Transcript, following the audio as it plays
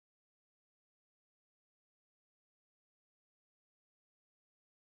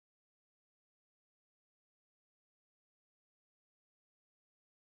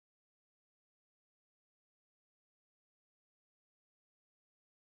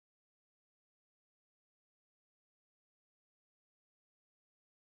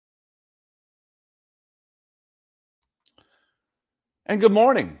And good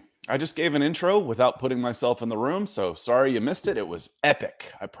morning. I just gave an intro without putting myself in the room, so sorry you missed it. It was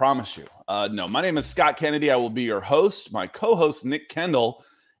epic, I promise you. No, my name is Scott Kennedy. I will be your host. My co-host Nick Kendall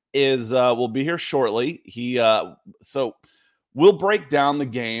will be here shortly. So we'll break down the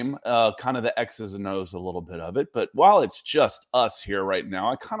game, kind of the X's and O's, a little bit of it. But while it's just us here right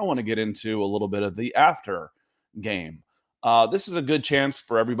now, I kind of want to get into a little bit of the after game. This is a good chance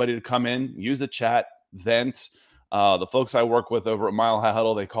for everybody to come in, use the chat, vent. The folks I work with over at Mile High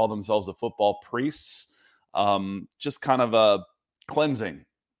Huddle, they call themselves the football priests. Just kind of a cleansing,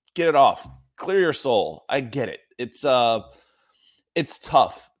 get it off, clear your soul. I get it. It's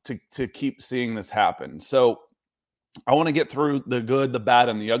tough to keep seeing this happen. So I want to get through the good, the bad,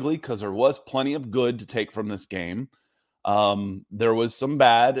 and the ugly, because there was plenty of good to take from this game. There was some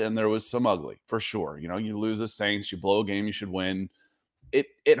bad and there was some ugly, for sure. You know, you lose the Saints, you blow a game you should win.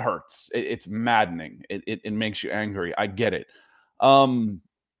 It hurts. It's maddening. It makes you angry. I get it.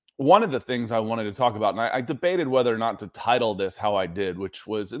 One of the things I wanted to talk about, and I debated whether or not to title this how I did,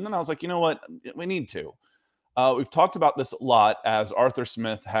 and then I was like, you know what? We need to. We've talked about this a lot as Arthur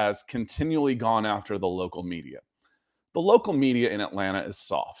Smith has continually gone after the local media. The local media in Atlanta is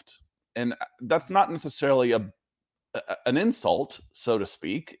soft. And that's not necessarily an insult, so to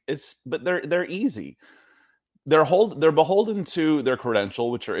speak. But they're easy. They're beholden to their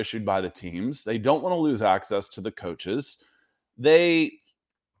credential, which are issued by the teams. They don't want to lose access to the coaches. They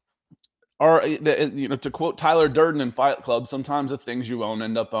are, to quote Tyler Durden in Fight Club, sometimes the things you own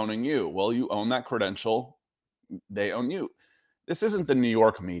end up owning you. Well, you own that credential. They own you. This isn't the New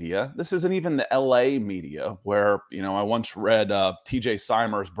York media. This isn't even the LA media, where, I once read TJ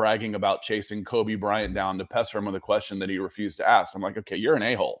Simers bragging about chasing Kobe Bryant down to pester him with a question that he refused to ask. I'm like, okay, you're an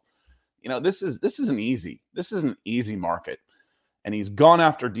a-hole. This isn't easy. This is an easy market. And he's gone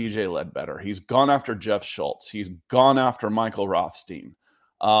after DJ Ledbetter. He's gone after Jeff Schultz. He's gone after Michael Rothstein,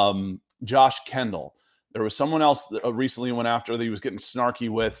 Josh Kendall. There was someone else that recently went after that he was getting snarky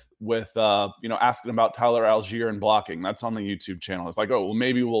with asking about Tyler Algier and blocking. That's on the YouTube channel. It's like, oh, well,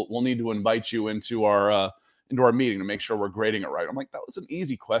 maybe we'll need to invite you into our meeting to make sure we're grading it right. I'm like, that was an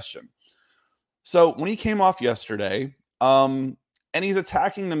easy question. So when he came off yesterday, and he's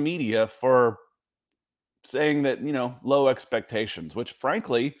attacking the media for saying that, low expectations, which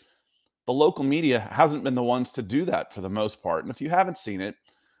frankly, the local media hasn't been the ones to do that for the most part. And if you haven't seen it,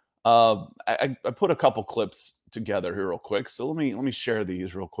 I put a couple clips together here real quick. So let me share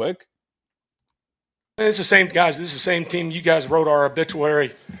these real quick. It's the same guys. This is the same team. You guys wrote our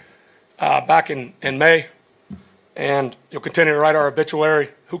obituary back in May, and you'll continue to write our obituary.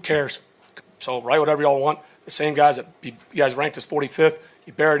 Who cares? So write whatever y'all want. The same guys that you guys ranked us 45th.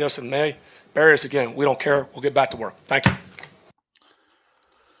 You buried us in May. Bury us again. We don't care. We'll get back to work. Thank you.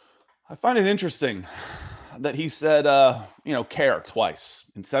 I find it interesting that he said, care twice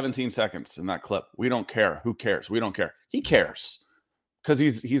in 17 seconds in that clip. We don't care. Who cares? We don't care. He cares, because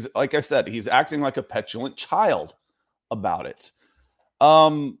he's like I said, he's acting like a petulant child about it.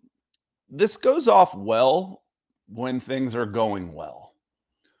 This goes off well when things are going well.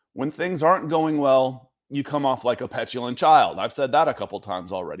 When things aren't going well, you come off like a petulant child. I've said that a couple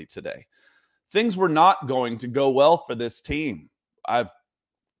times already today. Things were not going to go well for this team. I've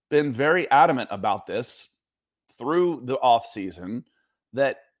been very adamant about this through the offseason,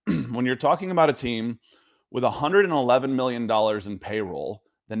 that when you're talking about a team with $111 million in payroll,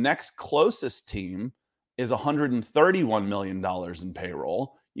 the next closest team is $131 million in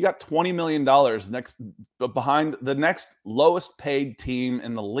payroll. You got $20 million behind the next lowest paid team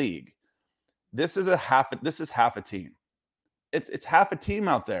in the league. This is half a team. It's half a team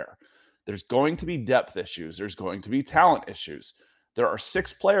out there. There's going to be depth issues. There's going to be talent issues. There are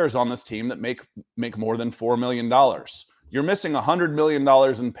 6 players on this team that make more than $4 million. You're missing $100 million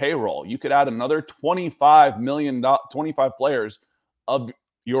in payroll. You could add another 25 players of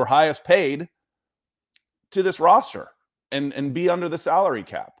your highest paid to this roster and be under the salary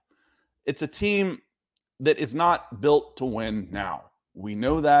cap. It's a team that is not built to win now. We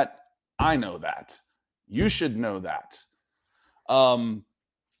know that. I know that. You should know that.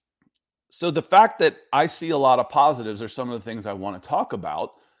 So the fact that I see a lot of positives are some of the things I want to talk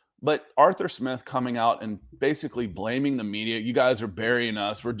about. But Arthur Smith coming out and basically blaming the media, you guys are burying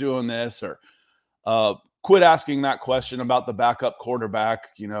us, we're doing this, or quit asking that question about the backup quarterback,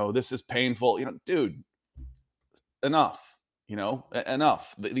 this is painful. Dude, enough,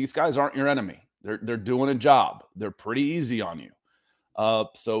 enough. These guys aren't your enemy. They're doing a job. They're pretty easy on you.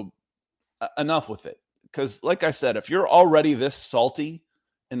 So enough with it. Because like I said, if you're already this salty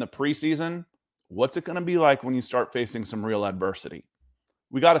in the preseason, what's it going to be like when you start facing some real adversity?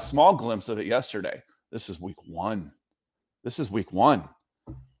 We got a small glimpse of it yesterday. This is week 1. This is week 1.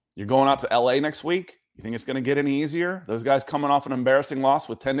 You're going out to LA next week. You think it's going to get any easier? Those guys coming off an embarrassing loss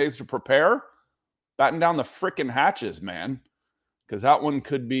with 10 days to prepare, batten down the frickin' hatches, man, because that one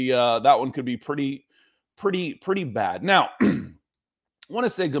could be pretty bad. Now, I want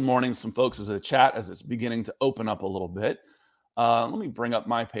to say good morning to some folks as a chat as it's beginning to open up a little bit. Let me bring up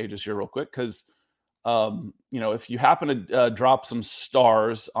my pages here real quick because, if you happen to drop some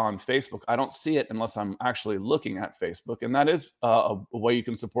stars on Facebook, I don't see it unless I'm actually looking at Facebook, and that is a way you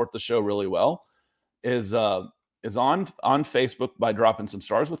can support the show really well. Is on Facebook by dropping some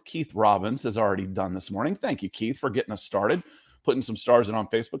stars, with Keith Robbins has already done this morning. Thank you, Keith, for getting us started, putting some stars in on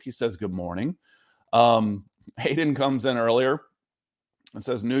Facebook. He says good morning. Hayden comes in earlier and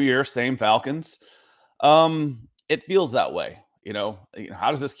says New Year, same Falcons. It feels that way. How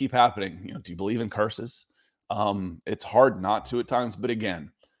does this keep happening? Do you believe in curses? It's hard not to at times, but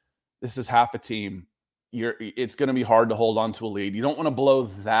again, this is half a team. It's going to be hard to hold on to a lead. You don't want to blow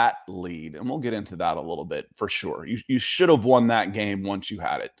that lead, and we'll get into that a little bit for sure. You should have won that game once you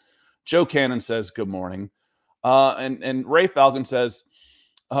had it. Joe Cannon says good morning, and Ray Falcon says,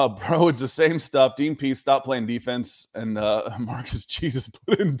 bro, it's the same stuff. Dean Pease stopped playing defense, and Marcus Jesus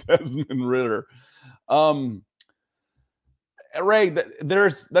put in Desmond Ridder. Ray,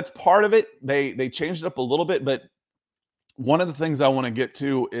 that's part of it. They changed it up a little bit, but one of the things I want to get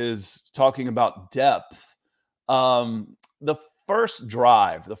to is talking about depth. The first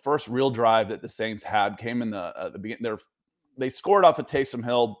real drive that the Saints had came in the beginning. They scored off a Taysom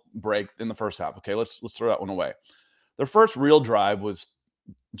Hill break in the first half. Okay, let's throw that one away. Their first real drive was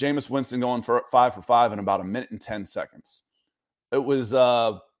Jameis Winston going for 5 for 5 in about 1 minute and 10 seconds. It was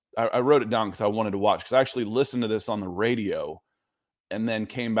I wrote it down because I wanted to watch, because I actually listened to this on the radio and then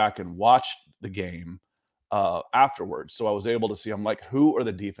came back and watched the game afterwards. So I was able to see, I'm like, who are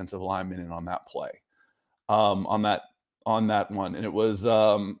the defensive linemen in on that play? On that one. And it was,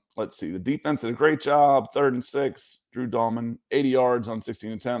 let's see, the defense did a great job. 3rd and 6, Drew Dahlman, 80 yards on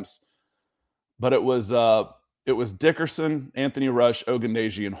 16 attempts. But it was Dickerson, Anthony Rush,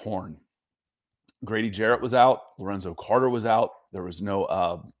 Ogundeji, and Horn. Grady Jarrett was out. Lorenzo Carter was out. There was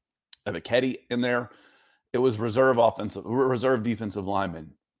no Ebiketie in there. It was reserve defensive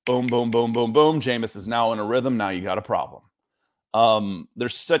linemen. Boom, boom, boom, boom, boom. Jameis is now in a rhythm. Now you got a problem.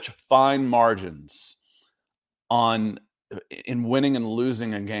 There's such fine margins in winning and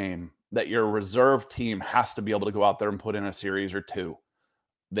losing a game that your reserve team has to be able to go out there and put in a series or two.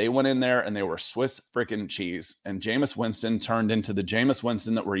 They went in there and they were Swiss freaking cheese. And Jameis Winston turned into the Jameis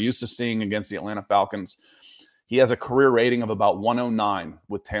Winston that we're used to seeing against the Atlanta Falcons. He has a career rating of about 109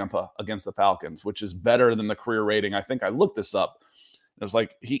 with Tampa against the Falcons, which is better than the career rating. I think I looked this up. It was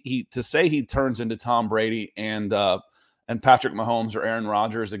like he to say he turns into Tom Brady and Patrick Mahomes or Aaron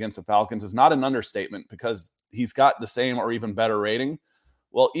Rodgers against the Falcons is not an understatement, because he's got the same or even better rating.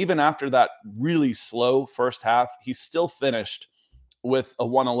 Well, even after that really slow first half, he still finished with a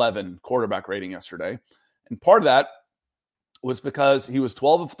 111 quarterback rating yesterday. And part of that was because he was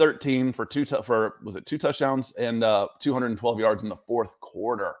 12 of 13 for two touchdowns and 212 yards in the fourth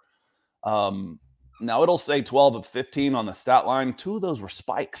quarter. Now it'll say 12 of 15 on the stat line. 2 of those were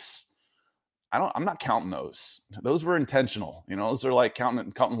spikes. I'm not counting those. Those were intentional. Those are like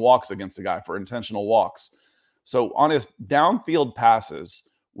counting walks against a guy for intentional walks. So on his downfield passes,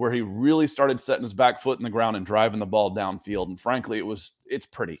 where he really started setting his back foot in the ground and driving the ball downfield, and frankly, it's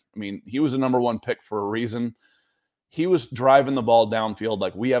pretty. I mean, he was a number 1 pick for a reason. He was driving the ball downfield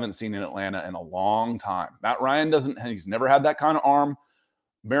like we haven't seen in Atlanta in a long time. Matt Ryan he's never had that kind of arm.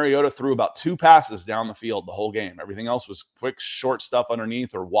 Mariota threw about 2 passes down the field the whole game. Everything else was quick, short stuff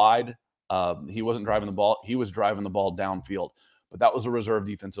underneath or wide. He wasn't driving the ball. He was driving the ball downfield. But that was a reserve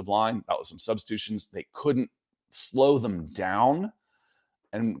defensive line. That was some substitutions. They couldn't slow them down.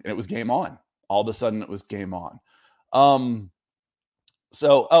 And it was game on. All of a sudden, it was game on. And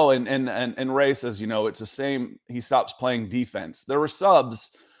Ray says, it's the same. He stops playing defense. There were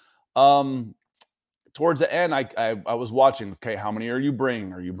subs. Towards the end, I was watching. Okay, how many are you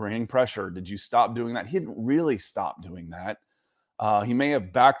bringing? Are you bringing pressure? Did you stop doing that? He didn't really stop doing that. He may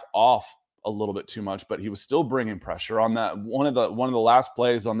have backed off a little bit too much, but he was still bringing pressure on that. One of the last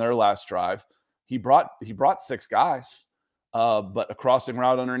plays on their last drive, he brought 6 guys. But a crossing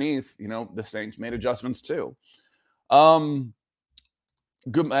route underneath, the Saints made adjustments too.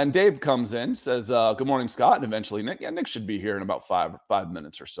 Good, and Dave comes in, says, good morning, Scott, and eventually Nick. Yeah, Nick should be here in about 5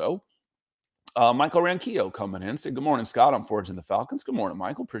 minutes or so. Michael Ranquillo coming in, said, good morning, Scott. I'm forging the Falcons. Good morning,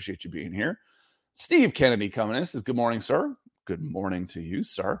 Michael. Appreciate you being here. Steve Kennedy coming in, says, good morning, sir. Good morning to you,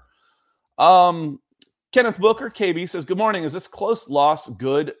 sir. Kenneth Booker, KB, says, good morning. Is this close loss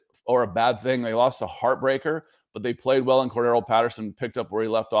good or a bad thing? They lost a heartbreaker, but they played well, and Cordero Patterson picked up where he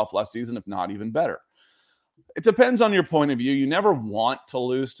left off last season, if not even better. It depends on your point of view. You never want to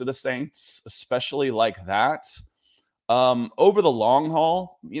lose to the Saints, especially like that. Over the long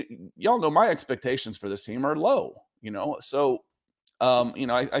haul, y'all know my expectations for this team are low, So,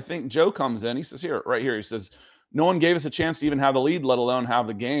 I think Joe comes in. He says right here, he says, no one gave us a chance to even have the lead, let alone have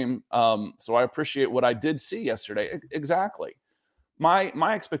the game. So I appreciate what I did see yesterday. Exactly.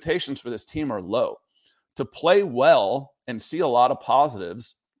 My expectations for this team are low. To play well and see a lot of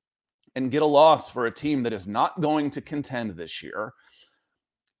positives and get a loss for a team that is not going to contend this year,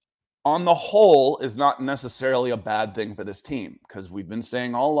 on the whole, is not necessarily a bad thing for this team, because we've been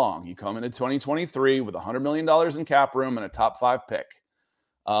saying all along, you come into 2023 with $100 million in cap room and a top 5 pick.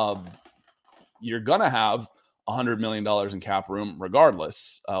 You're going to have $100 million in cap room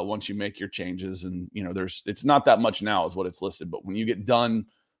regardless, once you make your changes. And, it's not that much now is what it's listed. But when you get done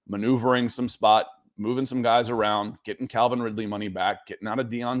maneuvering some spot, moving some guys around, getting Calvin Ridley money back, getting out of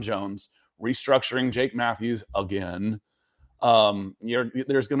Deion Jones, restructuring Jake Matthews again,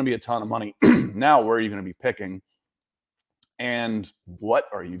 there's going to be a ton of money. Now, where are you going to be picking? And what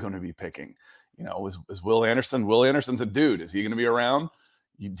are you going to be picking? Is Will Anderson? Will Anderson's a dude. Is he going to be around?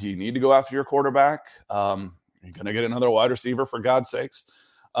 Do you need to go after your quarterback? You're going to get another wide receiver, for God's sakes.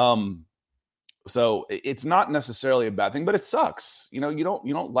 So it's not necessarily a bad thing, but it sucks. You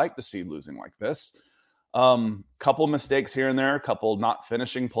don't like to see losing like this. Couple mistakes here and there, couple not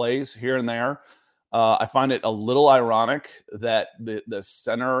finishing plays here and there. I find it a little ironic that the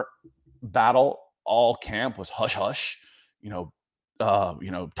center battle all camp was hush hush,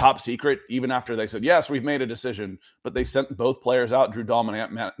 top secret, even after they said, yes, we've made a decision, but they sent both players out, Drew Dalman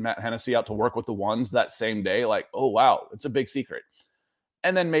and Matt Hennessy, out to work with the ones that same day. Like, oh, wow, it's a big secret.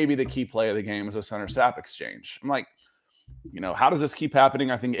 And then maybe the key play of the game is a center snap exchange. I'm like, how does this keep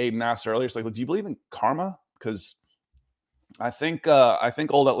happening? I think Aiden asked earlier, it's like, well, do you believe in karma? Because I think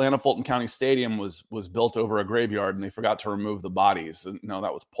old Atlanta Fulton County Stadium was built over a graveyard and they forgot to remove the bodies. No,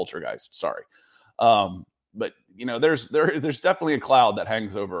 that was poltergeist. Sorry. But there's definitely a cloud that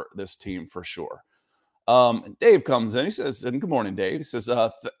hangs over this team for sure. Dave comes in. He says, and good morning, Dave. He says,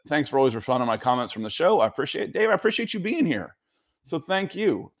 thanks for always responding to my comments from the show. I appreciate it. Dave, I appreciate you being here. So thank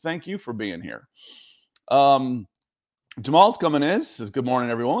you. Thank you for being here. Jamal's coming in. Says, good morning,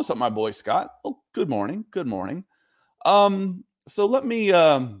 everyone. What's up, my boy, Scott? Oh, good morning. Good morning. So let me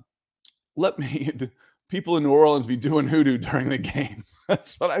people in New Orleans be doing hoodoo during the game.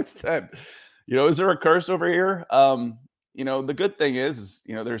 That's what I said. Is there a curse over here? The good thing is,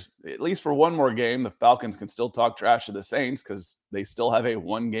 there's at least for one more game, the Falcons can still talk trash to the Saints because they still have a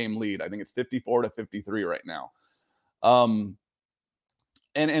 1-game lead. I think it's 54-53 right now.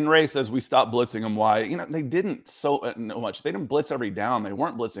 And Ray says we stopped blitzing them. Why? They didn't so much. They didn't blitz every down. They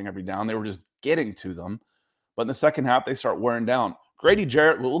weren't blitzing every down. They were just getting to them. But in the second half, they start wearing down. Grady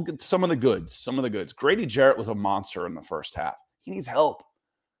Jarrett, we'll get some of the goods. Grady Jarrett was a monster in the first half. He needs help.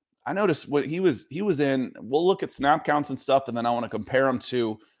 I noticed what he was in. We'll look at snap counts and stuff, and then I want to compare him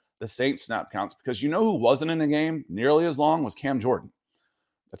to the Saints snap counts, because who wasn't in the game nearly as long was Cam Jordan.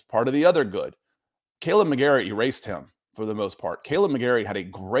 That's part of the other good. Caleb McGarry erased him for the most part. Caleb McGarry had a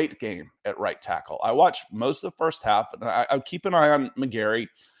great game at right tackle. I watched most of the first half, and I keep an eye on McGarry,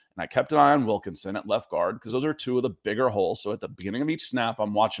 and I kept an eye on Wilkinson at left guard because those are two of the bigger holes. So at the beginning of each snap,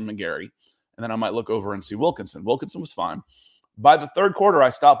 I'm watching McGarry, and then I might look over and see Wilkinson. Wilkinson was fine. By the third quarter, I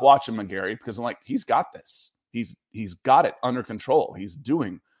stopped watching McGarry because I'm like, he's got this. He's got it under control.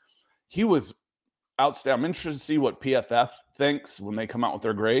 He was outstanding. I'm interested to see what PFF thinks when they come out with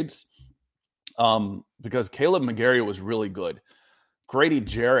their grades, because Caleb McGarry was really good. Grady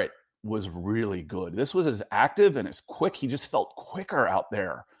Jarrett was really good. This was as active and as quick. He just felt quicker out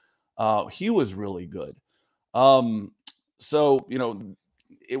there. He was really good. So,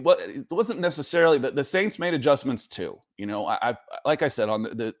 it wasn't necessarily that the Saints made adjustments too. I like I said, on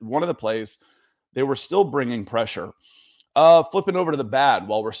the one of the plays, they were still bringing pressure. Flipping over to the bad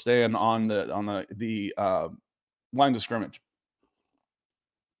while we're staying on the line of scrimmage.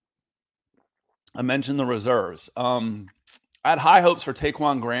 I mentioned the reserves. I had high hopes for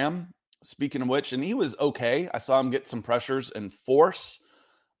Taquan Graham, speaking of which, and he was okay. I saw him get some pressures and force,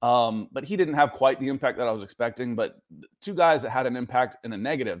 but he didn't have quite the impact that I was expecting. But two guys that had an impact in a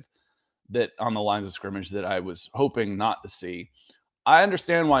negative that on the lines of scrimmage that I was hoping not to see. I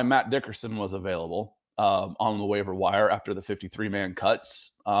understand why Matt Dickerson was available on the waiver wire after the 53-man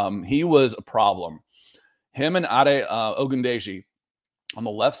cuts. He was a problem. Him and Ade Ogundeji on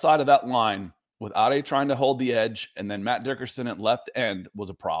the left side of that line, with Ade trying to hold the edge, and then Matt Dickerson at left end,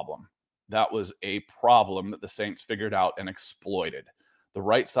 was a problem. That was a problem that the Saints figured out and exploited. The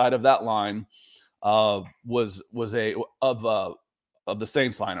right side of that line, was of the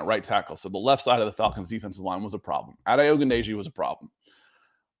Saints line at right tackle. So the left side of the Falcons defensive line was a problem. Ade Ogundeji was a problem.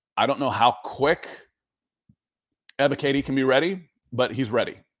 I don't know how quick Ebiketie can be ready, but he's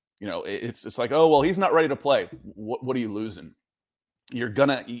ready. It's like, oh, well, he's not ready to play. What are you losing? You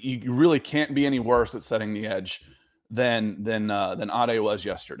really can't be any worse at setting the edge than Ade was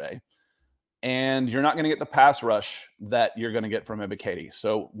yesterday. And you're not going to get the pass rush that you're going to get from Ebiketie.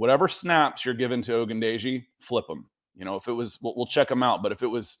 So whatever snaps you're giving to Ogundeji, flip them. If it was, we'll check them out. But if it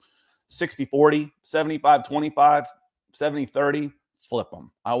was 60-40, 75-25, 70-30, flip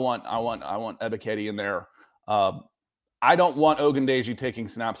them. I want Ebiketie in there. I don't want Ogundeji taking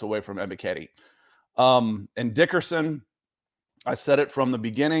snaps away from Ebiketie. And Dickerson, I said it from the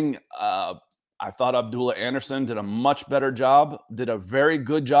beginning. I thought Abdullah Anderson did a much better job, did a very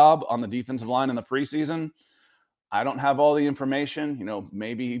good job on the defensive line in the preseason. I don't have all the information.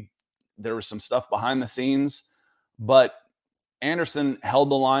 Maybe there was some stuff behind the scenes, but Anderson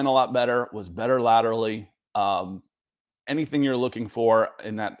held the line a lot better, was better laterally. Anything you're looking for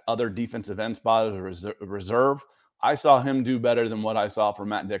in that other defensive end spot of reserve, I saw him do better than what I saw from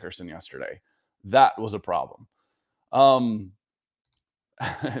Matt Dickerson yesterday. That was a problem.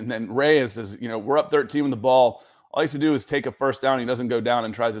 And then Reyes says, we're up 13 with the ball. All he has to do is take a first down. He doesn't go down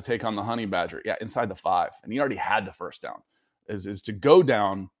and tries to take on the Honey Badger. Yeah, inside the 5. And he already had the first down. Is to go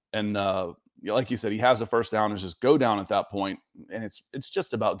down and, like you said, he has the first down, is just go down at that point, and it's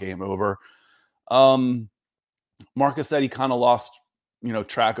just about game over. Marcus said he kind of lost,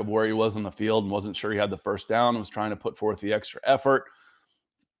 track of where he was on the field and wasn't sure he had the first down, was trying to put forth the extra effort.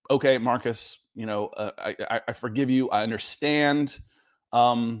 Okay, Marcus, I forgive you. I understand.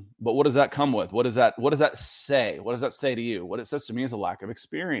 But what does that come with? What does that say? What does that say to you? What it says to me is a lack of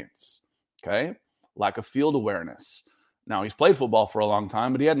experience. Okay. Lack of field awareness. Now, he's played football for a long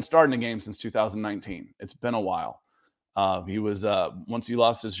time, but he hadn't started a game since 2019. It's been a while. He was, once he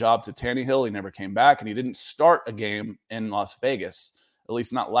lost his job to Tannehill, he never came back, and he didn't start a game in Las Vegas, at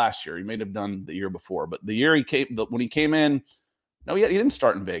least not last year. He may have done the year before, but the year when he came in, no, he didn't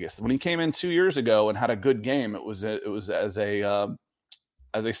start in Vegas. When he came in 2 years ago and had a good game, it was as a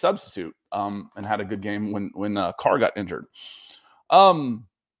substitute, and had a good game when Carr got injured.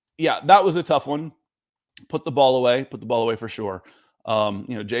 Yeah, that was a tough one. Put the ball away for sure.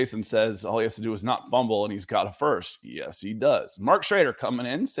 Jason says all he has to do is not fumble and he's got a first. Yes, he does. Mark Schrader coming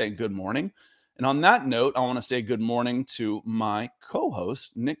in saying good morning. And on that note, I want to say good morning to my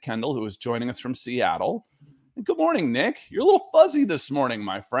co-host, Nick Kendall, who is joining us from Seattle. And good morning, Nick. You're a little fuzzy this morning,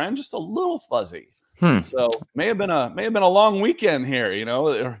 my friend, just a little fuzzy. So may have been a long weekend here,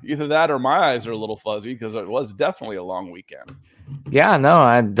 either that or my eyes are a little fuzzy because it was definitely a long weekend. Yeah, no,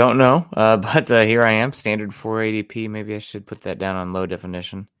 I don't know. But here I am, standard 480p. Maybe I should put that down on low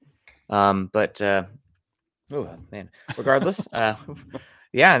definition. Oh man, regardless,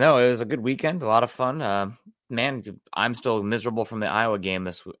 yeah, no, it was a good weekend, a lot of fun. Man, I'm still miserable from the Iowa game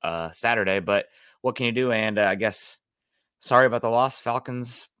this Saturday, but what can you do? And I guess sorry about the loss,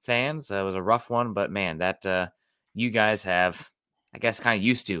 Falcons fans. It was a rough one, but man, that you guys have, I guess, kind of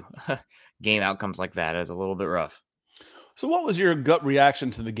used to game outcomes like that. It was a little bit rough. So what was your gut reaction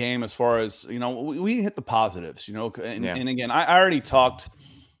to the game as far as, we hit the positives, and again, I already talked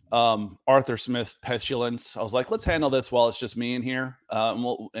Arthur Smith's petulance. I was like, let's handle this while it's just me in here.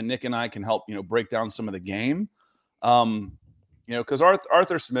 And Nick and I can help, break down some of the game. Because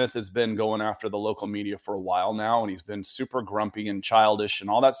Arthur Smith has been going after the local media for a while now, and he's been super grumpy and childish and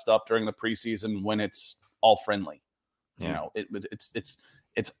all that stuff during the preseason when it's all friendly. Yeah.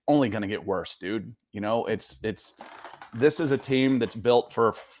 It's only going to get worse, dude. This is a team that's built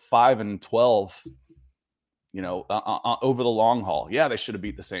for 5-12. Over the long haul. Yeah, they should have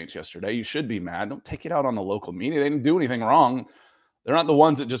beat the Saints yesterday. You should be mad. Don't take it out on the local media. They didn't do anything wrong. They're not the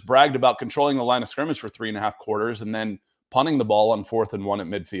ones that just bragged about controlling the line of scrimmage for 3.5 quarters and then punting the ball on 4th and 1 at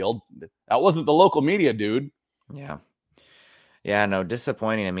midfield. That wasn't the local media, dude. Yeah. Yeah, no,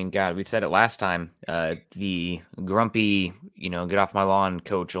 disappointing. I mean, God, we said it last time. The grumpy, get off my lawn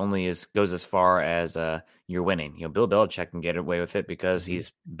coach only goes as far as you're winning. Bill Belichick can get away with it because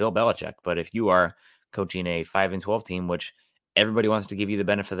he's Bill Belichick. But if you are coaching a 5-12 team, which everybody wants to give you the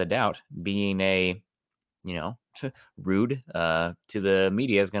benefit of the doubt, being a, rude to the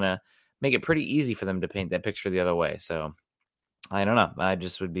media is going to make it pretty easy for them to paint that picture the other way. So I don't know. I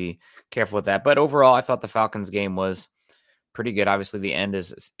just would be careful with that. But overall, I thought the Falcons game was pretty good. Obviously, the end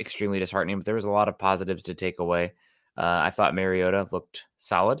is extremely disheartening, but there was a lot of positives to take away. I thought Mariota looked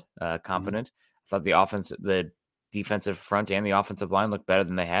solid, competent. I thought the defensive front and the offensive line looked better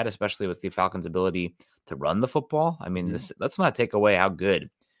than they had, especially with the Falcons' ability to run the football. I mean, let's not take away how good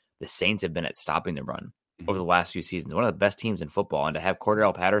the Saints have been at stopping the run over the last few seasons. One of the best teams in football. And to have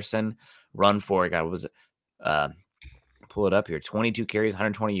Cordell Patterson run for, God, what was it? Pull it up here. 22 carries,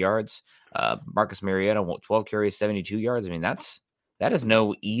 120 yards. Marcus Mariota, 12 carries, 72 yards. I mean, that is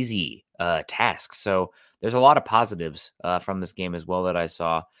no easy task. So there's a lot of positives from this game as well that I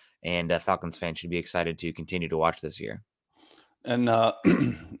saw. And Falcons fans should be excited to continue to watch this year. And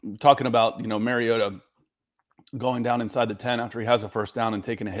talking about, Mariota going down inside the 10 after he has a first down and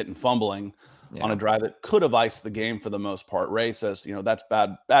taking a hit and fumbling on a drive that could have iced the game for the most part. Ray says, that's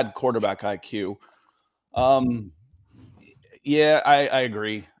bad quarterback IQ. Yeah, I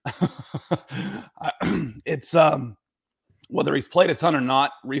agree. It's whether he's played a ton or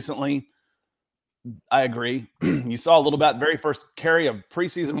not recently, I agree. You saw a little bit, very first carry of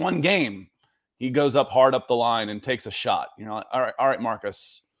preseason, one game, he goes up hard up the line and takes a shot. All right,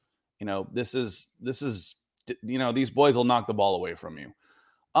 Marcus. This is these boys will knock the ball away from you.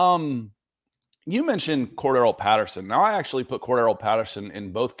 You mentioned Cordell Patterson. Now I actually put Cordell Patterson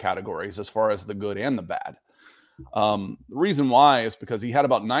in both categories as far as the good and the bad. The reason why is because he had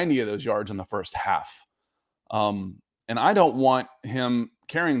about 90 of those yards in the first half. And I don't want him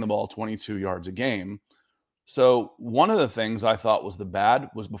carrying the ball 22 yards a game. So one of the things I thought was the bad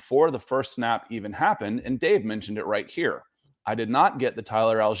was before the first snap even happened, and Dave mentioned it right here. I did not get the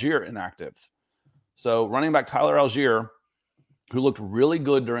Tyler Algier inactive. So running back Tyler Algier, who looked really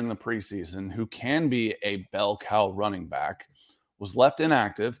good during the preseason, who can be a bell cow running back, was left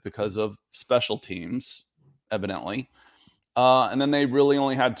inactive because of special teams, evidently. And then they really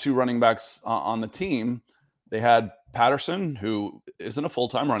only had two running backs on the team. They had Patterson, who isn't a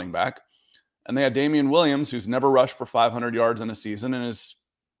full-time running back, and they had Damian Williams, who's never rushed for 500 yards in a season and is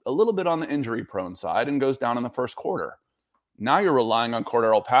a little bit on the injury-prone side and goes down in the first quarter. Now you're relying on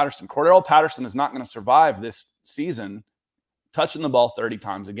Cordell Patterson. Cordell Patterson is not going to survive this season touching the ball 30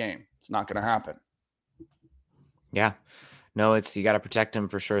 times a game. It's not going to happen. Yeah. No, you got to protect him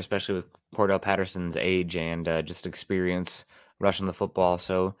for sure, especially with Cordell Patterson's age and just experience rushing the football.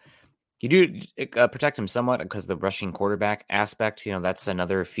 So you do protect him somewhat because the rushing quarterback aspect, that's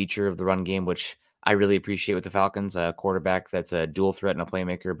another feature of the run game, which I really appreciate with the Falcons, a quarterback that's a dual threat and a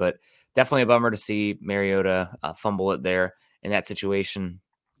playmaker, but definitely a bummer to see Mariota fumble it there in that situation.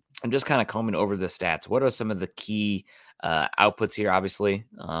 I'm just kind of combing over the stats. What are some of the key outputs here? Obviously,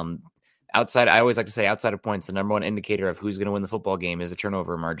 I always like to say outside of points, the number one indicator of who's going to win the football game is the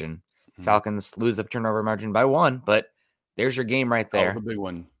turnover margin. Mm-hmm. Falcons lose the turnover margin by 1, but there's your game right there. Oh, the big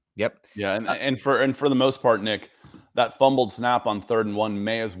one. Yep. Yeah, and for the most part, Nick, that fumbled snap on 3rd and 1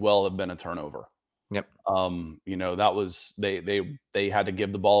 may as well have been a turnover. Yep. That was they had to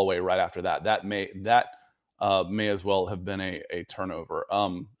give the ball away right after that. That may as well have been a turnover.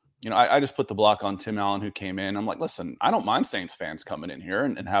 I just put the block on Tim Allen, who came in. I'm like, listen, I don't mind Saints fans coming in here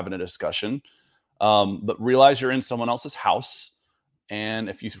and having a discussion, but realize you're in someone else's house. And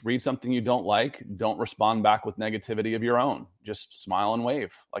if you read something you don't like, don't respond back with negativity of your own. Just smile and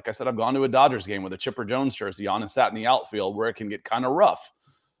wave. Like I said, I've gone to a Dodgers game with a Chipper Jones jersey on and sat in the outfield where it can get kind of rough.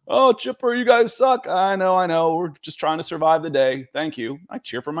 Oh, Chipper, you guys suck. I know. We're just trying to survive the day. Thank you. I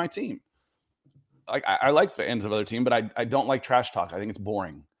cheer for my team. I like fans of other team, but I don't like trash talk. I think it's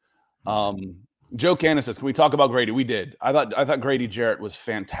boring. Joe Cannon says, can we talk about Grady? We did. I thought Grady Jarrett was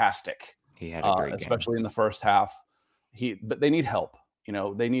fantastic. He had a great game. Especially in the first half. But they need help.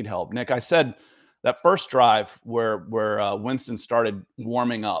 They need help. Nick, I said that first drive where Winston started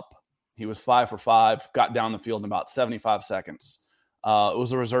warming up, he was 5 for 5, got down the field in about 75 seconds. It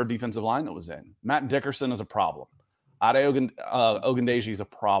was a reserve defensive line that was in. Matt Dickerson is a problem. Ade Ogundeji is a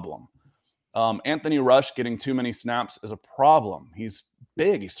problem. Anthony Rush getting too many snaps is a problem. He's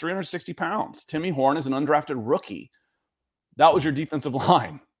big. He's 360 pounds. Timmy Horn is an undrafted rookie. That was your defensive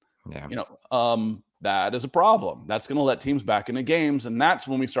line. Yeah. That is a problem. That's going to let teams back into games. And that's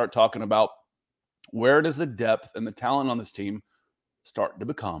when we start talking about where does the depth and the talent on this team start to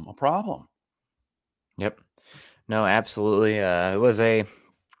become a problem. Yep. No, absolutely. It was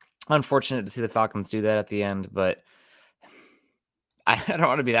unfortunate to see the Falcons do that at the end, but I don't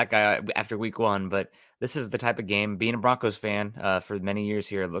want to be that guy after week 1, but this is the type of game, being a Broncos fan for many years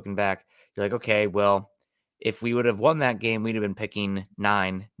here, looking back, you're like, okay, well, if we would have won that game, we'd have been picking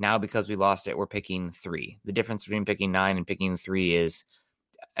 9. Now, because we lost it, we're picking 3. The difference between picking 9 and picking 3 is,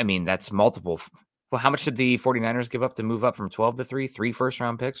 that's multiple. Well, how much did the 49ers give up to move up from 12 to 3? 3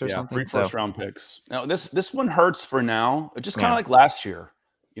 first-round picks or something? 3 first-round picks. Now, this one hurts for now. It's just kind of like last year.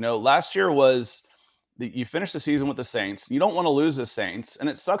 Last year was you finished the season with the Saints. You don't want to lose the Saints, and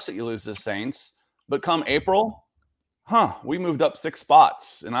it sucks that you lose the Saints. But come April, we moved up 6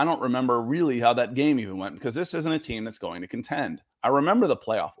 spots, and I don't remember really how that game even went because this isn't a team that's going to contend. I remember the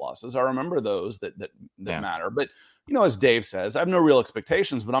playoff losses. I remember those that matter. But as Dave says, I have no real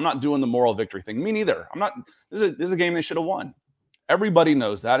expectations, but I'm not doing the moral victory thing. Me neither. I'm not. This is a game they should have won. Everybody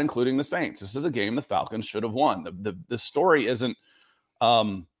knows that, including the Saints. This is a game the Falcons should have won. The story isn't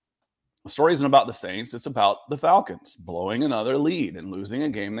about the Saints. It's about the Falcons blowing another lead and losing a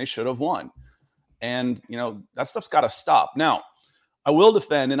game they should have won. And that stuff's got to stop. Now, I will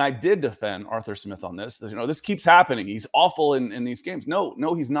defend, and I did defend Arthur Smith on this. This keeps happening. He's awful in these games.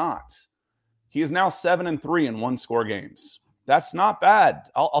 No, he's not. He is now 7-3 in one-score games. That's not bad.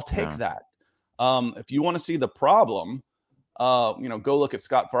 I'll take that. If you want to see the problem, go look at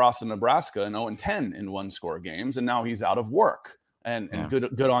Scott Frost in Nebraska and 0-10 in one-score games, and now he's out of work. And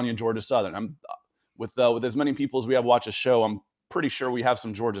good on you, Georgia Southern. I'm with as many people as we have watch a show. I'm pretty sure we have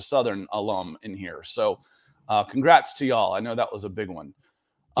some Georgia Southern alum in here. So congrats to y'all. I know that was a big one.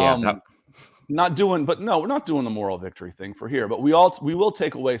 Yeah. We're not doing the moral victory thing for here, but we will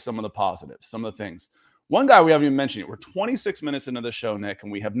take away some of the positives, some of the things. One guy we haven't even mentioned yet. We're 26 minutes into the show, Nick,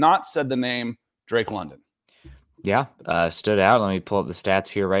 and we have not said the name Drake London. Yeah, stood out. Let me pull up the stats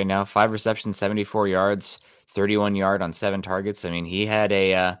here right now. 5 receptions, 74 yards, 31 yard on 7 targets. I mean, he had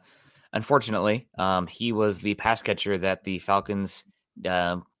unfortunately, he was the pass catcher that the Falcons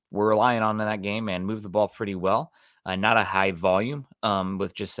were relying on in that game and moved the ball pretty well. Not a high volume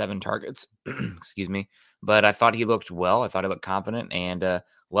with just 7 targets. Excuse me. But I thought he looked well. I thought he looked confident, and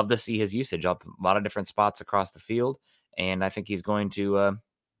love to see his usage up a lot of different spots across the field. And I think he's going to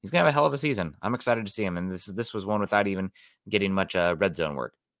have a hell of a season. I'm excited to see him. And this was one without even getting much red zone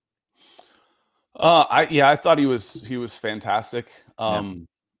work. I thought he was fantastic.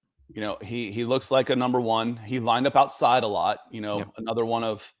 He looks like a number one. He lined up outside a lot. Another one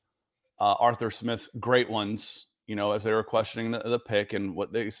of Arthur Smith's great ones. As they were questioning the pick and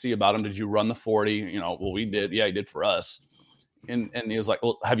what they see about him. Did you run the 40? Well, we did. Yeah, he did for us. And he was like,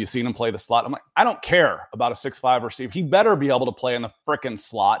 well, have you seen him play the slot? I'm like, I don't care about a 6'5" receiver. He better be able to play in the frickin'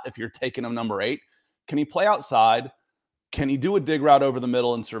 slot if you're taking him number 8. Can he play outside? Can he do a dig route over the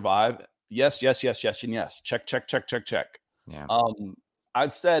middle and survive? Yes, and yes. Check. Yeah.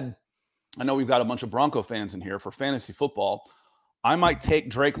 I've said, I know we've got a bunch of Bronco fans in here for fantasy football. I might take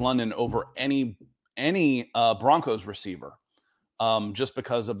Drake London over any Broncos receiver. Just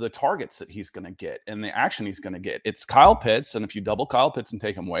because of the targets that he's going to get and the action he's going to get. It's Kyle Pitts, and if you double Kyle Pitts and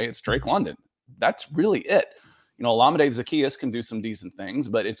take him away, it's Drake London. That's really it. Olamide Zaccheaus can do some decent things,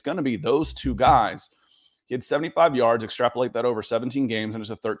 but it's going to be those two guys. He had 75 yards, extrapolate that over 17 games, and it's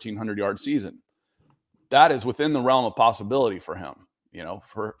a 1,300-yard season. That is within the realm of possibility for him,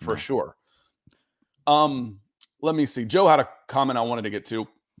 for sure. Let me see. Joe had a comment I wanted to get to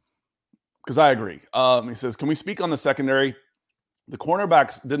because I agree. He says, can we speak on the secondary? The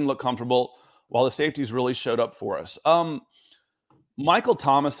cornerbacks didn't look comfortable while the safeties really showed up for us. Michael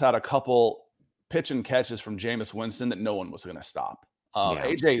Thomas had a couple pitch and catches from Jameis Winston that no one was going to stop.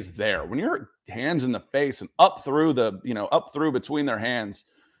 AJ is there. When your hands in the face and up through between their hands,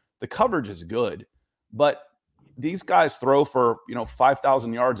 the coverage is good. But these guys throw for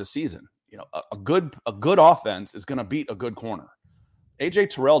 5,000 yards a season. A good offense is going to beat a good corner. A.J.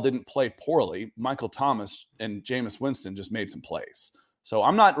 Terrell didn't play poorly. Michael Thomas and Jameis Winston just made some plays. So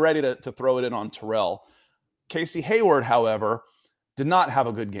I'm not ready to throw it in on Terrell. Casey Hayward, however, did not have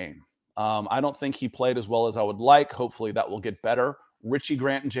a good game. I don't think he played as well as I would like. Hopefully that will get better. Richie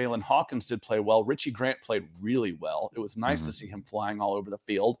Grant and Jalen Hawkins did play well. Richie Grant played really well. It was nice to see him flying all over the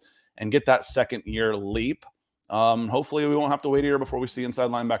field and get that second-year leap. Hopefully we won't have to wait a year before we see inside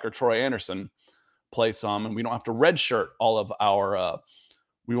linebacker Troy Anderson play some, and we don't have to redshirt all of our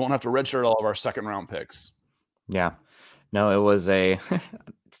second round picks. Yeah, no, it was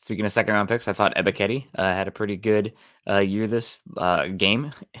speaking of second round picks, I thought Ebiketie had a pretty good year this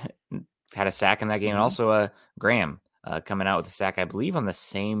game. Had a sack in that game, and also Graham coming out with a sack, I believe, on the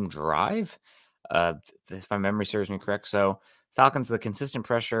same drive, if my memory serves me correct. So Falcons, the consistent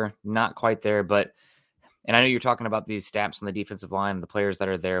pressure, not quite there, but. And I know you're talking about these stats on the defensive line, the players that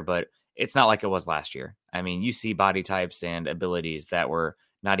are there, but it's not like it was last year. I mean, you see body types and abilities that were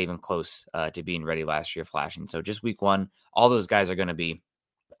not even close to being ready last year flashing. So just week 1, all those guys are going to be,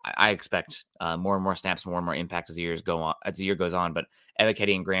 I expect more and more snaps, more and more impact as the year goes on. But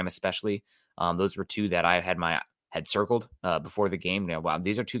Ebiketie and Graham especially, those were 2 that I had circled before the game. Wow,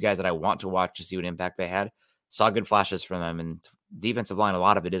 these are 2 guys that I want to watch to see what impact they had. Saw good flashes from them, and defensive line, a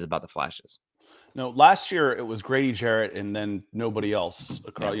lot of it is about the flashes. No, last year it was Grady Jarrett and then nobody else.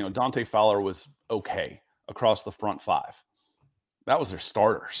 Dante Fowler was okay across the front 5. That was their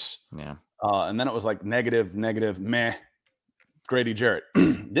starters. Yeah. And then it was like negative, meh, Grady Jarrett.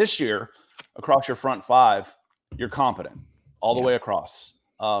 This year, across your front 5, you're competent. all the way across.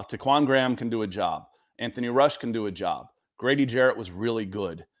 Taquan Graham can do a job. Anthony Rush can do a job. Grady Jarrett was really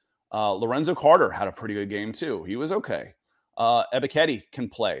good. Lorenzo Carter had a pretty good game too. He was okay. Ebiketie can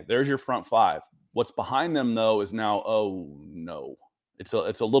play. There's your front five. What's behind them though is now, oh no, it's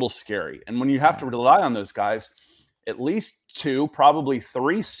a little scary. And when you have to rely on those guys, at least 2, probably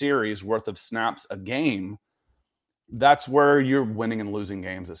 3 series worth of snaps a game, that's where you're winning and losing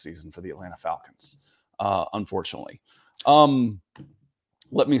games this season for the Atlanta Falcons, unfortunately.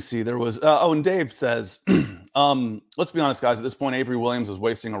 Let me see. There was, and Dave says, let's be honest, guys, at this point, Avery Williams is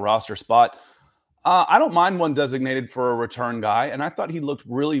wasting a roster spot. I don't mind one designated for a return guy, and I thought he looked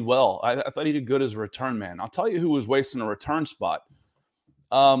really well. I thought he did good as a return man. I'll tell you who was wasting a return spot.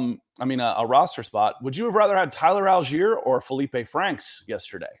 A roster spot. Would you have rather had Tyler Algier or Felipe Franks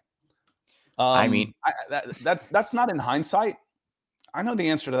yesterday? That's not in hindsight. I know the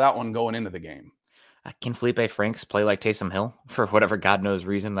answer to that one going into the game. Can Felipe Franks play like Taysom Hill for whatever God knows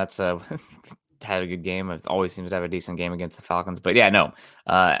reason? That's had a good game. It always seems to have a decent game against the Falcons. But yeah, no.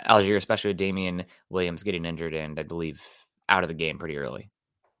 Algier, especially with Damian Williams getting injured and I believe out of the game pretty early.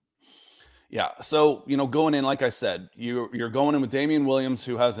 Yeah, so, going in, like I said, you're going in with Damian Williams,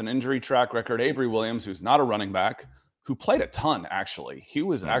 who has an injury track record, Avery Williams, who's not a running back, who played a ton, actually. He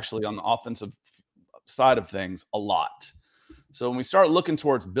was actually on the offensive side of things a lot. So when we start looking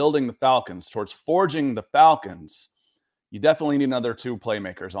towards building the Falcons, towards forging the Falcons, you definitely need another 2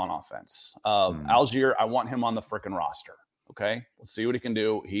 playmakers on offense. Algier, I want him on the freaking roster. Okay, let's see what he can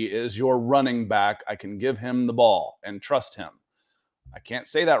do. He is your running back. I can give him the ball and trust him. I can't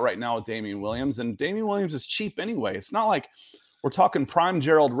say that right now with Damian Williams, and Damian Williams is cheap anyway. It's not like we're talking prime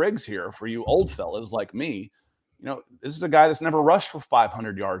Gerald Riggs here for you old fellas like me. This is a guy that's never rushed for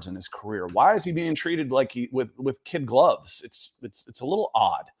 500 yards in his career. Why is he being treated like he with kid gloves? It's a little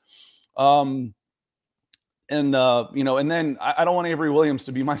odd. And then I don't want Avery Williams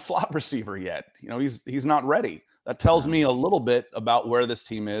to be my slot receiver yet. He's not ready. That tells me a little bit about where this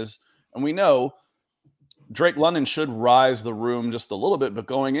team is, and we know Drake London should rise the room just a little bit, but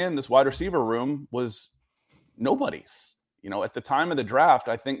going in, this wide receiver room was nobody's. At the time of the draft,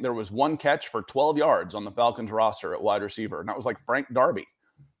 I think there was 1 catch for 12 yards on the Falcons roster at wide receiver, and that was like Frank Darby,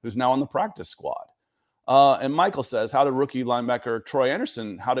 who's now on the practice squad. And Michael says, how did rookie linebacker Troy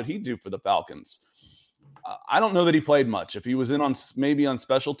Anderson, how did he do for the Falcons? I don't know that he played much. If he was in on maybe on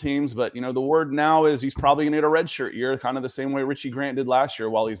special teams, but, the word now is he's probably going to get a redshirt year, kind of the same way Richie Grant did last year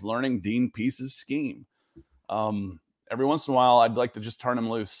while he's learning Dean Peace's scheme. Every once in a while, I'd like to just turn him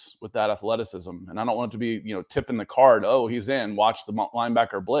loose with that athleticism. And I don't want it to be, tipping the card. Oh, he's in, watch the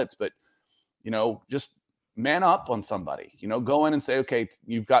linebacker blitz. But, just man up on somebody, go in and say, okay,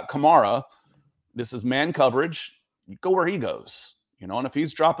 you've got Kamara. This is man coverage. You go where he goes, and if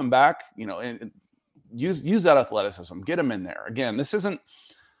he's dropping back, and use that athleticism, get him in there. Again, this isn't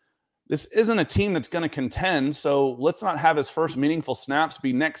a team that's going to contend. So let's not have his first meaningful snaps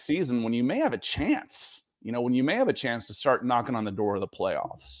be next season when you may have a chance. When you may have a chance to start knocking on the door of the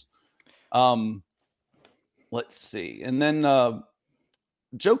playoffs. Let's see. And then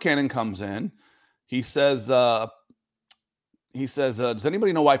Joe Cannon comes in. He says, does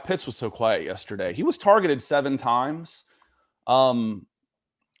anybody know why Pitts was so quiet yesterday? He was targeted 7 times.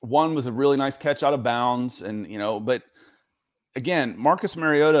 One was a really nice catch out of bounds. And, but again, Marcus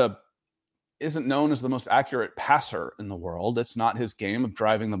Mariota isn't known as the most accurate passer in the world. That's not his game of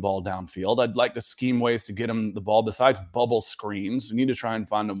driving the ball downfield. I'd like to scheme ways to get him the ball besides bubble screens. We need to try and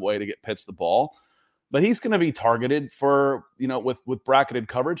find a way to get Pitts the ball. But he's going to be targeted for, with bracketed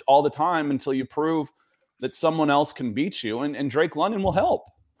coverage all the time until you prove that someone else can beat you. And Drake London will help.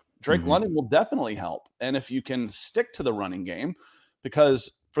 Drake London will definitely help. And if you can stick to the running game, because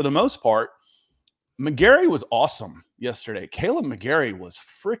for the most part, McGarry was awesome yesterday. Caleb McGarry was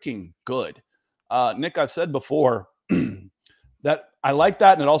freaking good. Nick, I've said before that I like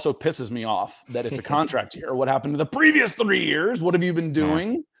that, and it also pisses me off that it's a contract year. What happened to the previous 3 years? What have you been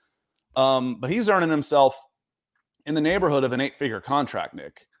doing? But he's earning himself in the neighborhood of an 8-figure contract,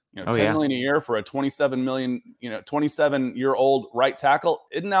 Nick. $10 million a year for a $27 million, 27-year-old right tackle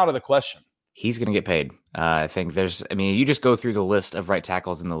isn't out of the question. He's going to get paid. I think you just go through the list of right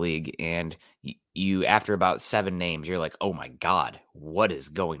tackles in the league, and you after about 7 names, you're like, oh my God, what is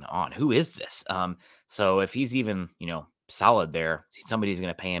going on? Who is this? So if he's even, solid there, somebody's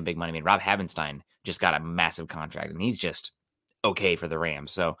going to pay him big money. I mean, Rob Havenstein just got a massive contract, and he's just okay for the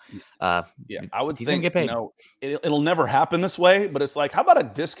Rams. So I would think, get paid. It'll never happen this way, but it's like, how about a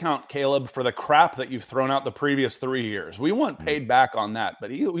discount, Caleb, for the crap that you've thrown out the previous 3 years? We want paid back on that, but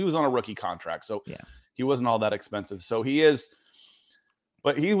he was on a rookie contract, so he wasn't all that expensive. So he is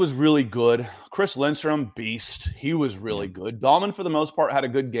But he was really good. Chris Lindstrom, beast. He was really good. Dahlman, for the most part, had a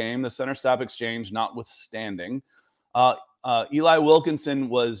good game. The center staff exchange notwithstanding. Eli Wilkinson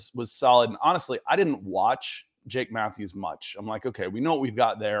was solid. And honestly, I didn't watch Jake Matthews much. I'm like, okay, we know what we've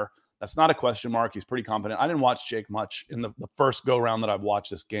got there. That's not a question mark. He's pretty competent. I didn't watch Jake much in the first go-round that I've watched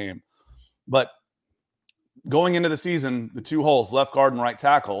this game. But going into the season, the two holes, left guard and right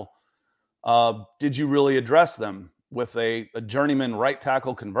tackle, did you really address them? With a journeyman right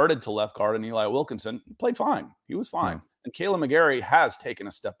tackle converted to left guard and Eli Wilkinson, he played fine. He was fine. Yeah. And Kalen McGarry has taken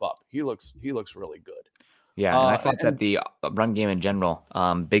a step up. He looks really good. Yeah, and I thought that the run game in general,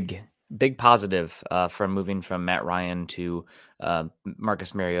 big positive from moving from Matt Ryan to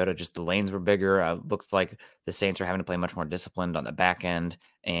Marcus Mariota. Just the lanes were bigger. Looked like the Saints were having to play much more disciplined on the back end.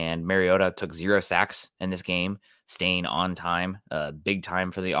 And Mariota took 0 sacks in this game, staying on time. Big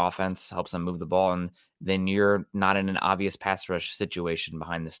time for the offense, helps them move the ball. And then you're not in an obvious pass rush situation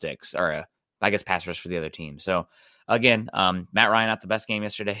behind the sticks, or I guess pass rush for the other team. So again, Matt Ryan not the best game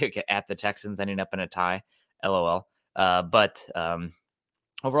yesterday at the Texans, ending up in a tie. LOL. But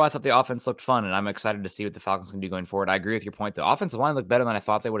overall, I thought the offense looked fun, and I'm excited to see what the Falcons can do going forward. I agree with your point. The offensive line looked better than I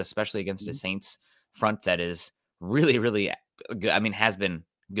thought they would, especially against a Saints front that is really, really good. I mean, has been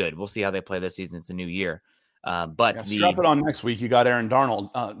good. We'll see how they play this season. It's a new year. But strap it on next week. You got Aaron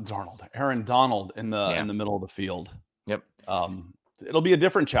Donald in the middle of the field. Yep. It'll be a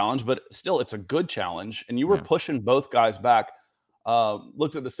different challenge, but still, it's a good challenge. And you were pushing both guys back.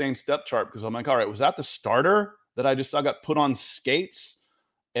 Looked at the same step chart because I'm like, all right, was that the starter that I just saw got put on skates?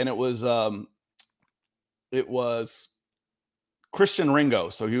 And it was Christian Ringo,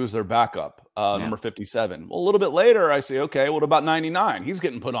 so he was their backup, number 57. Well, a little bit later, I say, okay, what about 99? He's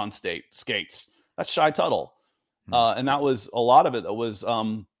getting put on skates. That's Shy Tuttle, and that was a lot of it. That was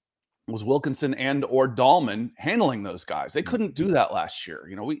Wilkinson and or Dahlman handling those guys. They couldn't do that last year.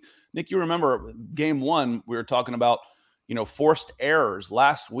 Nick, you remember game 1? We were talking about forced errors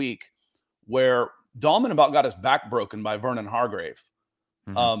last week where Dahlman about got his back broken by Vernon Hargrave.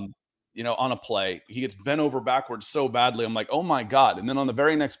 On a play, he gets bent over backwards so badly. I'm like, oh my God. And then on the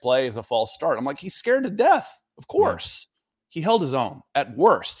very next play is a false start. I'm like, he's scared to death. Of course. He held his own. At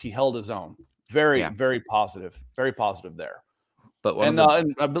worst, he held his own. Very positive. Very positive there. But and I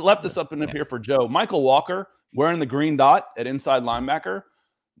left this up here for Joe. Michael Walker wearing the green dot at inside linebacker.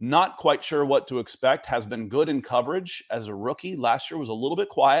 Not quite sure what to expect. Has been good in coverage as a rookie. Last year was a little bit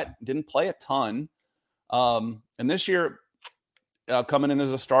quiet. Didn't play a ton. And this year, coming in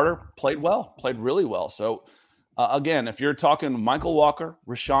as a starter, played really well. So, again, if you're talking Michael Walker,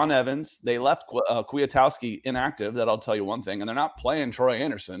 Rashaan Evans, they left Kwiatkowski inactive. That'll tell you one thing. And they're not playing Troy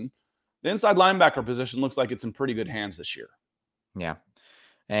Anderson. The inside linebacker position looks like it's in pretty good hands this year. Yeah.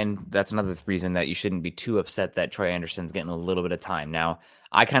 And that's another reason that you shouldn't be too upset that Troy Anderson's getting a little bit of time. Now,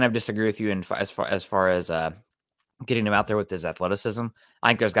 I kind of disagree with you as far as getting him out there with his athleticism. I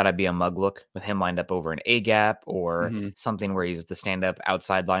think there's got to be a mug look with him lined up over an A gap or something where he's the stand-up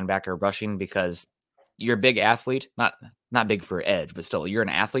outside linebacker rushing, because you're a big athlete, not big for edge, but still, you're an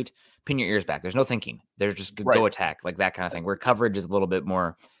athlete. Pin your ears back. There's no thinking. There's just go attack, like that kind of thing, where coverage is a little bit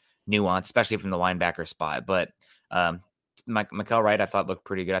more nuanced, especially from the linebacker spot. But Mikael Wright, I thought, looked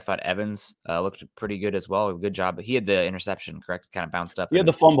pretty good. I thought Evans looked pretty good as well. Good job. But he had the interception, correct? Kind of bounced up. He had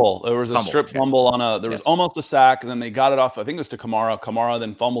the fumble. There was a strip fumble on there was almost a sack, and then they got it off. I think it was to Kamara. Kamara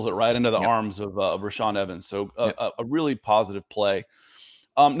then fumbles it right into the arms of Rashaan Evans. So a really positive play.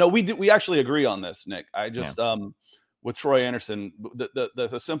 No, we actually agree on this, Nick. I just with Troy Anderson,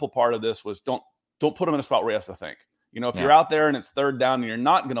 the simple part of this was don't put him in a spot where he has to think. If you're out there and it's third down and you're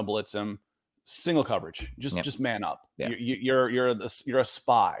not going to blitz him, single coverage, just man up. You're a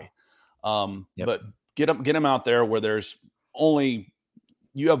spy. But get him out there where there's only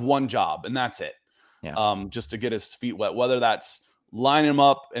you have one job, and that's it. Just to get his feet wet, whether that's line him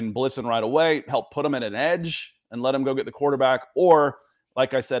up and blitzing right away, help put him at an edge and let him go get the quarterback, or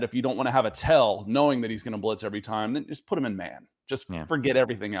like I said, if you don't want to have a tell knowing that he's going to blitz every time, then just put him in man. Just forget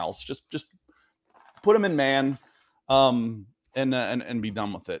everything else. Just put him in man, and be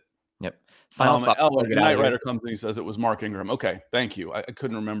done with it. Yep. Final thought. Night Rider comes and he says it was Mark Ingram. Okay, thank you. I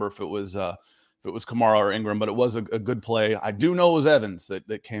couldn't remember if it was Kamara or Ingram, but it was a good play. I do know it was Evans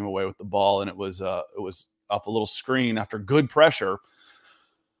that came away with the ball, and it was off a little screen after good pressure.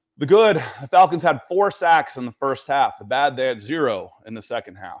 The Falcons had 4 sacks in the first half. The bad, they had 0 in the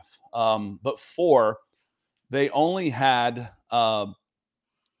second half. But 4, they only had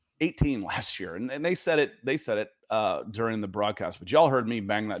 18 last year, and they said it during the broadcast. But y'all heard me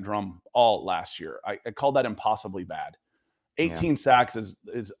bang that drum all last year. I called that impossibly bad. 18 sacks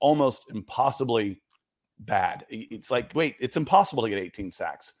is almost impossibly bad. It's like, wait, it's impossible to get 18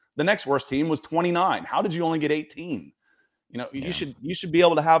 sacks. The next worst team was 29. How did you only get 18? You should be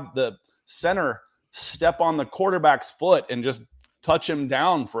able to have the center step on the quarterback's foot and just touch him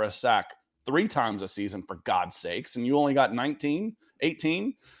down for a sack 3 times a season, for God's sakes. And you only got 19,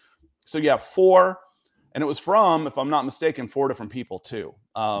 18. So yeah, 4. And it was from, if I'm not mistaken, 4 different people too.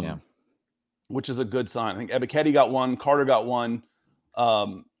 Which is a good sign. I think Ebiketie got 1, Carter got 1,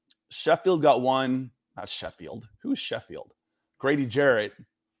 Sheffield got 1. Not Sheffield. Who is Sheffield? Grady Jarrett,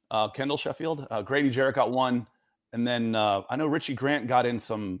 Kendall Sheffield. Grady Jarrett got 1, and then I know Richie Grant got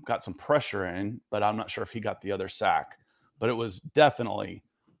some pressure in, but I'm not sure if he got the other sack. But it was definitely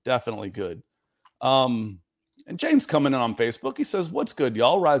good. And James coming in on Facebook. He says, "What's good,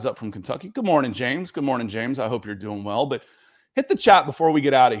 y'all? Rise up from Kentucky." Good morning, James. Good morning, James. I hope you're doing well. But hit the chat before we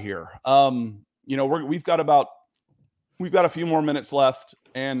get out of here. We've got a few more minutes left,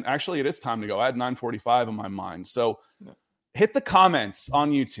 and actually it is time to go. I had 9:45 in my mind. So hit the comments on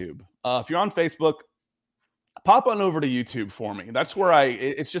YouTube. If you're on Facebook, pop on over to YouTube for me. That's where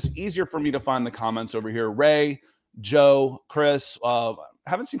it's just easier for me to find the comments over here. Ray, Joe, Chris,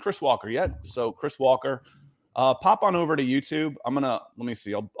 haven't seen Chris Walker yet. So Chris Walker, pop on over to YouTube. Let me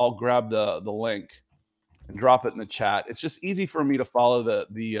see. I'll grab the link and drop it in the chat. It's just easy for me to follow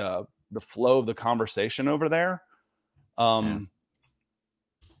the flow of the conversation over there. And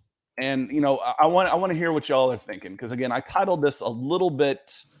I want to hear what y'all are thinking, because again, I titled this a little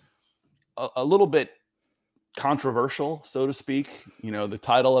bit controversial, so to speak. The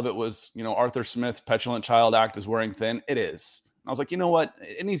title of it was, Arthur Smith's Petulant Child Act is wearing thin. It is. I was like, you know what?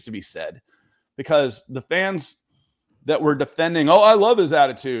 It needs to be said, because the fans that were defending, "Oh, I love his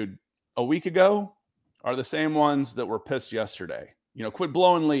attitude," a week ago are the same ones that were pissed yesterday. Quit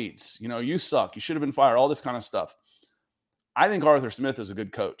blowing leads. You suck. You should have been fired. All this kind of stuff. I think Arthur Smith is a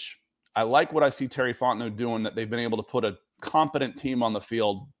good coach. I like what I see Terry Fontenot doing, that they've been able to put a competent team on the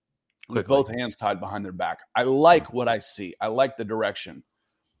field with both hands tied behind their back. I like what I see. I like the direction.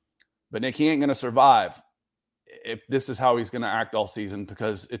 But Nick, he ain't going to survive if this is how he's going to act all season,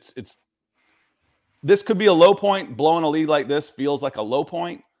 because this could be a low point. Blowing a lead like this feels like a low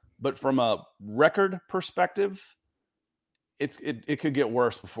point, but from a record perspective, it could get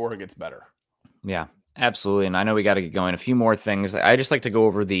worse before it gets better. Yeah, absolutely. And I know we got to get going. A few more things. I just like to go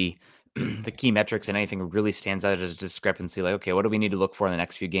over the key metrics, and anything that really stands out as a discrepancy. Like, okay, what do we need to look for in the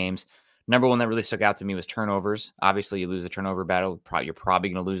next few games? Number one that really stuck out to me was turnovers. Obviously, you lose a turnover battle, you're probably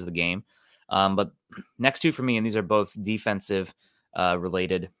going to lose the game. But next two for me, and these are both defensive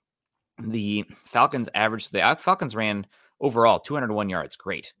related. The Falcons Falcons ran overall 201 yards.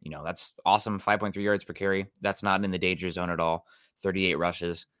 Great. That's awesome. 5.3 yards per carry. That's not in the danger zone at all. 38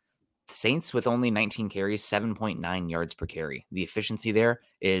 rushes. Saints with only 19 carries, 7.9 yards per carry. The efficiency there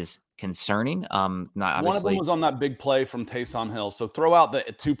is concerning. Not obviously. One of them was on that big play from Taysom Hill. So throw out the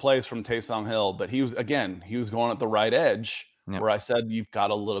 2 plays from Taysom Hill, but he was going at the right edge, where I said you've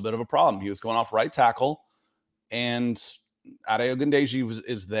got a little bit of a problem. He was going off right tackle, and Ade Ogundeji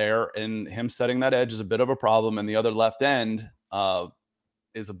is there, and him setting that edge is a bit of a problem, and the other left end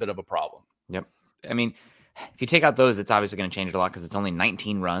is a bit of a problem. Yep. I mean, if you take out those, it's obviously going to change it a lot, because it's only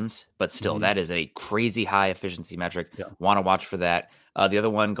 19 runs, but still, that is a crazy high efficiency metric. Yeah. Want to watch for that. The other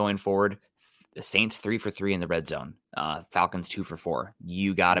one going forward, the Saints 3 for 3 in the red zone. Falcons 2 for 4.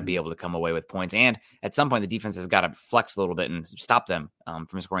 You got to be able to come away with points, and at some point, the defense has got to flex a little bit and stop them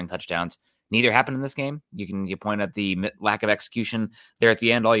from scoring touchdowns. Neither happened in this game. You point at the lack of execution there at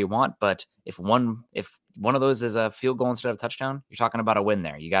the end all you want, but if one of those is a field goal instead of a touchdown, you're talking about a win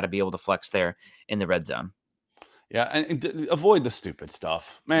there. You got to be able to flex there in the red zone. Yeah, and avoid the stupid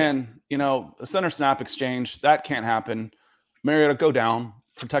stuff, man. A center snap exchange, that can't happen. Mariota, go down,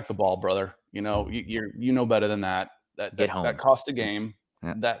 protect the ball, brother. You know better than that. That cost a game.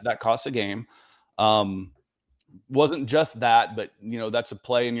 Yeah. That cost a game. Wasn't just that, but that's a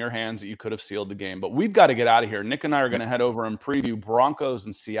play in your hands that you could have sealed the game. But we've got to get out of here. Nick and I are going to head over and preview Broncos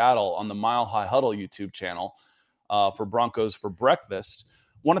in Seattle on the Mile High Huddle YouTube channel for Broncos for Breakfast.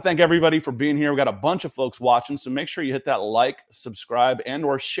 Want to thank everybody for being here. We got a bunch of folks watching, so make sure you hit that like, subscribe, and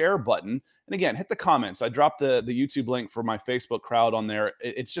or share button. And again, hit the comments. I dropped the YouTube link for my Facebook crowd on there.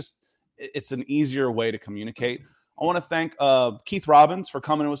 It's an easier way to communicate. I want to thank Keith Robbins for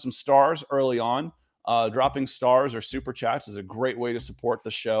coming in with some stars early on. Dropping stars or super chats is a great way to support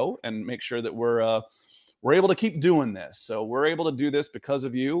the show and make sure that we're able to keep doing this. So we're able to do this because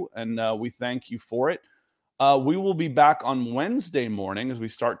of you, and we thank you for it. We will be back on Wednesday morning as we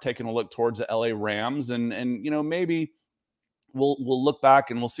start taking a look towards the LA Rams, and maybe we'll look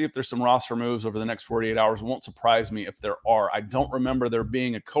back and we'll see if there's some roster moves over the next 48 hours. It won't surprise me if there are. I don't remember there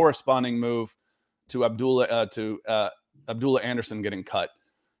being a corresponding move to Abdullah Anderson getting cut,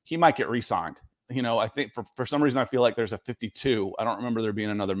 he might get re-signed. I think for some reason I feel like there's a 52. I don't remember there being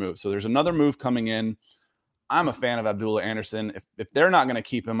another move. So there's another move coming in. I'm a fan of Abdullah Anderson. If they're not going to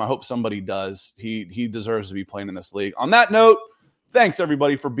keep him, I hope somebody does. He deserves to be playing in this league. On that note, thanks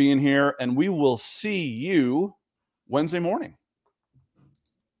everybody for being here, and we will see you Wednesday morning.